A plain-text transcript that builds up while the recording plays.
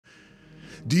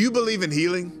Do you believe in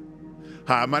healing?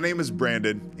 Hi, my name is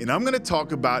Brandon, and I'm going to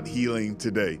talk about healing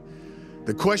today.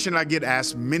 The question I get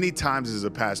asked many times as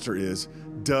a pastor is,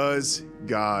 does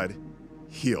God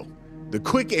heal? The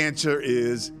quick answer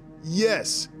is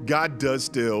yes, God does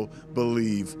still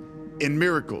believe in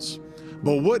miracles.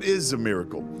 But what is a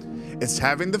miracle? It's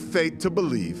having the faith to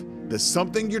believe that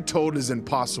something you're told is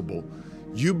impossible,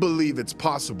 you believe it's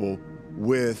possible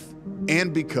with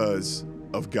and because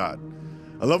of God.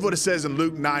 I love what it says in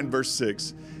Luke 9, verse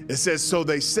 6. It says, so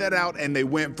they set out and they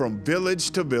went from village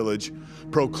to village,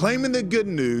 proclaiming the good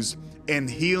news and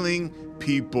healing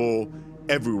people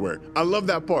everywhere. I love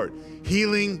that part.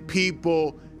 Healing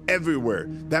people everywhere.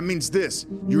 That means this.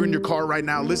 You're in your car right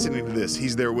now listening to this.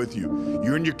 He's there with you.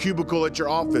 You're in your cubicle at your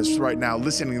office right now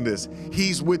listening to this.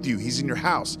 He's with you. He's in your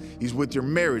house. He's with your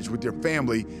marriage, with your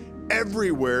family.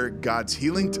 Everywhere God's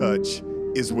healing touch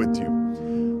is with you.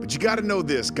 But you got to know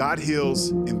this. God heals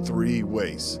in three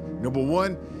ways. Number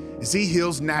one is he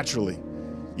heals naturally.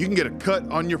 You can get a cut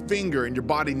on your finger and your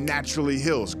body naturally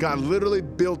heals. God literally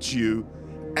built you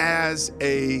as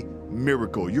a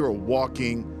miracle. You're a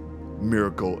walking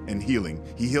miracle and healing.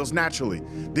 He heals naturally.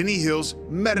 Then he heals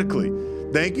medically.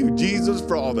 Thank you, Jesus,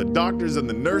 for all the doctors and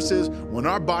the nurses. When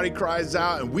our body cries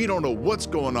out and we don't know what's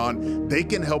going on, they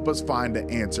can help us find the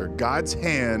answer. God's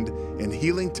hand and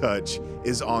healing touch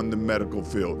is on the medical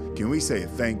field. Can we say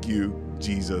thank you,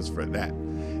 Jesus, for that?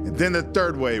 And then the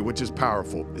third way, which is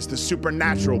powerful, is the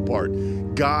supernatural part.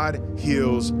 God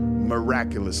heals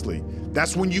miraculously.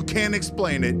 That's when you can't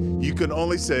explain it. You can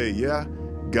only say, yeah,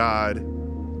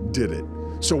 God did it.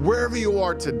 So wherever you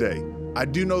are today, I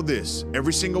do know this.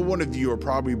 Every single one of you are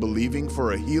probably believing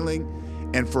for a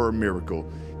healing and for a miracle.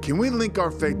 Can we link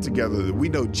our faith together that we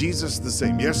know Jesus is the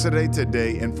same yesterday,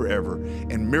 today, and forever,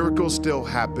 and miracles still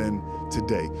happen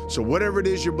today? So whatever it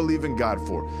is you're believing God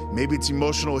for, maybe it's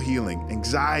emotional healing,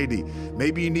 anxiety,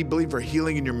 maybe you need belief for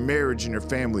healing in your marriage and your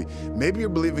family. Maybe you're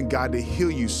believing God to heal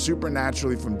you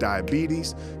supernaturally from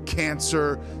diabetes,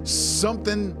 cancer,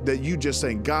 something that you just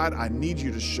saying, God, I need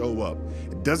you to show up.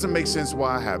 It doesn't make sense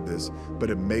why I have this,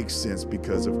 but it makes sense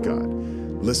because of God.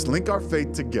 Let's link our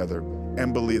faith together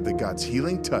and believe that God's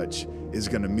healing touch is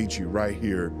going to meet you right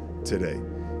here today.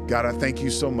 God, I thank you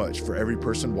so much for every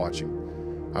person watching.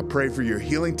 I pray for your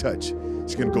healing touch.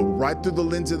 It's going to go right through the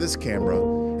lens of this camera,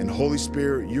 and Holy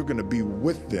Spirit, you're going to be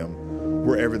with them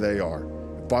wherever they are.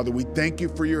 Father, we thank you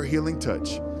for your healing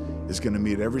touch. It's going to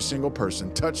meet every single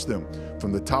person. Touch them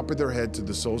from the top of their head to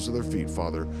the soles of their feet,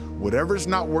 Father. Whatever's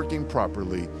not working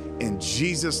properly, in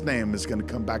Jesus' name, is going to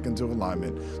come back into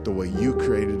alignment the way you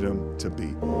created them to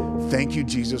be. Thank you,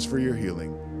 Jesus, for your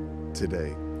healing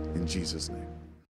today. In Jesus' name.